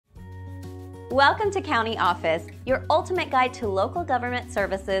Welcome to County Office, your ultimate guide to local government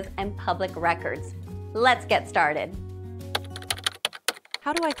services and public records. Let's get started.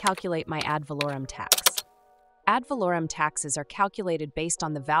 How do I calculate my ad valorem tax? Ad valorem taxes are calculated based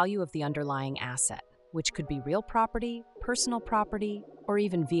on the value of the underlying asset, which could be real property, personal property, or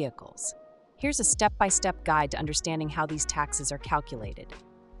even vehicles. Here's a step-by-step guide to understanding how these taxes are calculated.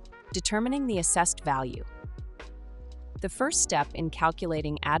 Determining the assessed value. The first step in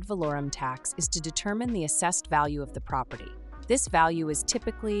calculating ad valorem tax is to determine the assessed value of the property. This value is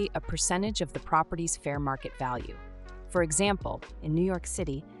typically a percentage of the property's fair market value. For example, in New York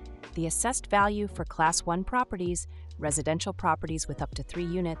City, the assessed value for Class 1 properties, residential properties with up to 3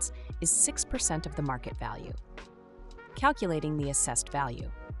 units, is 6% of the market value. Calculating the assessed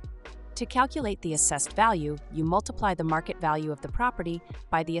value. To calculate the assessed value, you multiply the market value of the property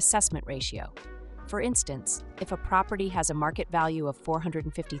by the assessment ratio. For instance, if a property has a market value of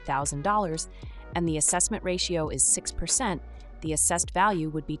 $450,000 and the assessment ratio is 6%, the assessed value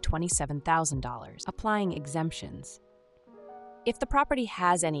would be $27,000. Applying exemptions. If the property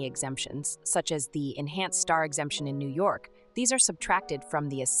has any exemptions, such as the Enhanced Star exemption in New York, these are subtracted from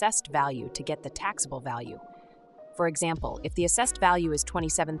the assessed value to get the taxable value. For example, if the assessed value is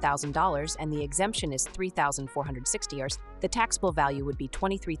 $27,000 and the exemption is $3,460, the taxable value would be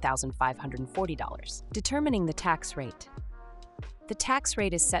 $23,540. Determining the tax rate. The tax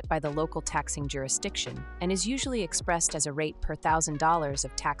rate is set by the local taxing jurisdiction and is usually expressed as a rate per $1,000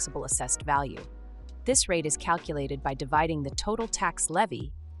 of taxable assessed value. This rate is calculated by dividing the total tax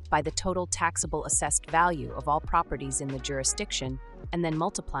levy by the total taxable assessed value of all properties in the jurisdiction and then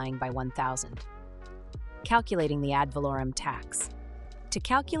multiplying by 1,000. Calculating the ad valorem tax. To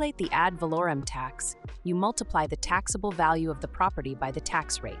calculate the ad valorem tax, you multiply the taxable value of the property by the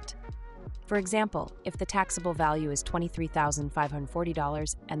tax rate. For example, if the taxable value is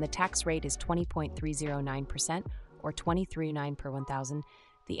 $23,540 and the tax rate is 20.309% or $23.09 per 1,000,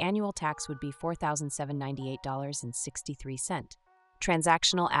 the annual tax would be $4,798.63.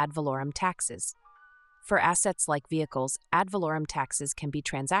 Transactional ad valorem taxes. For assets like vehicles, ad valorem taxes can be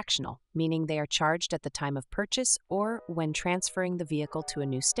transactional, meaning they are charged at the time of purchase or when transferring the vehicle to a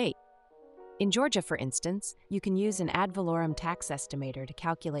new state. In Georgia, for instance, you can use an ad valorem tax estimator to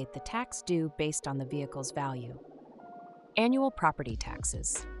calculate the tax due based on the vehicle's value. Annual property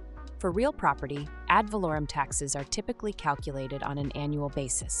taxes. For real property, ad valorem taxes are typically calculated on an annual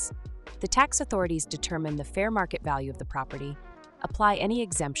basis. The tax authorities determine the fair market value of the property, apply any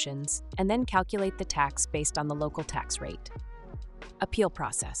exemptions, and then calculate the tax based on the local tax rate. Appeal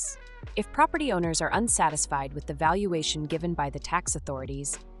process. If property owners are unsatisfied with the valuation given by the tax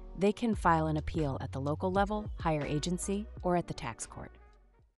authorities, they can file an appeal at the local level, higher agency, or at the tax court.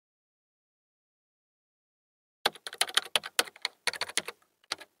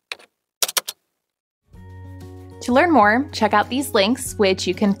 To learn more, check out these links, which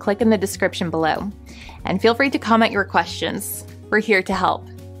you can click in the description below. And feel free to comment your questions. We're here to help.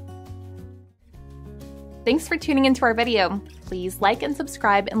 Thanks for tuning into our video. Please like and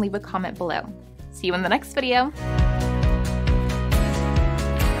subscribe and leave a comment below. See you in the next video.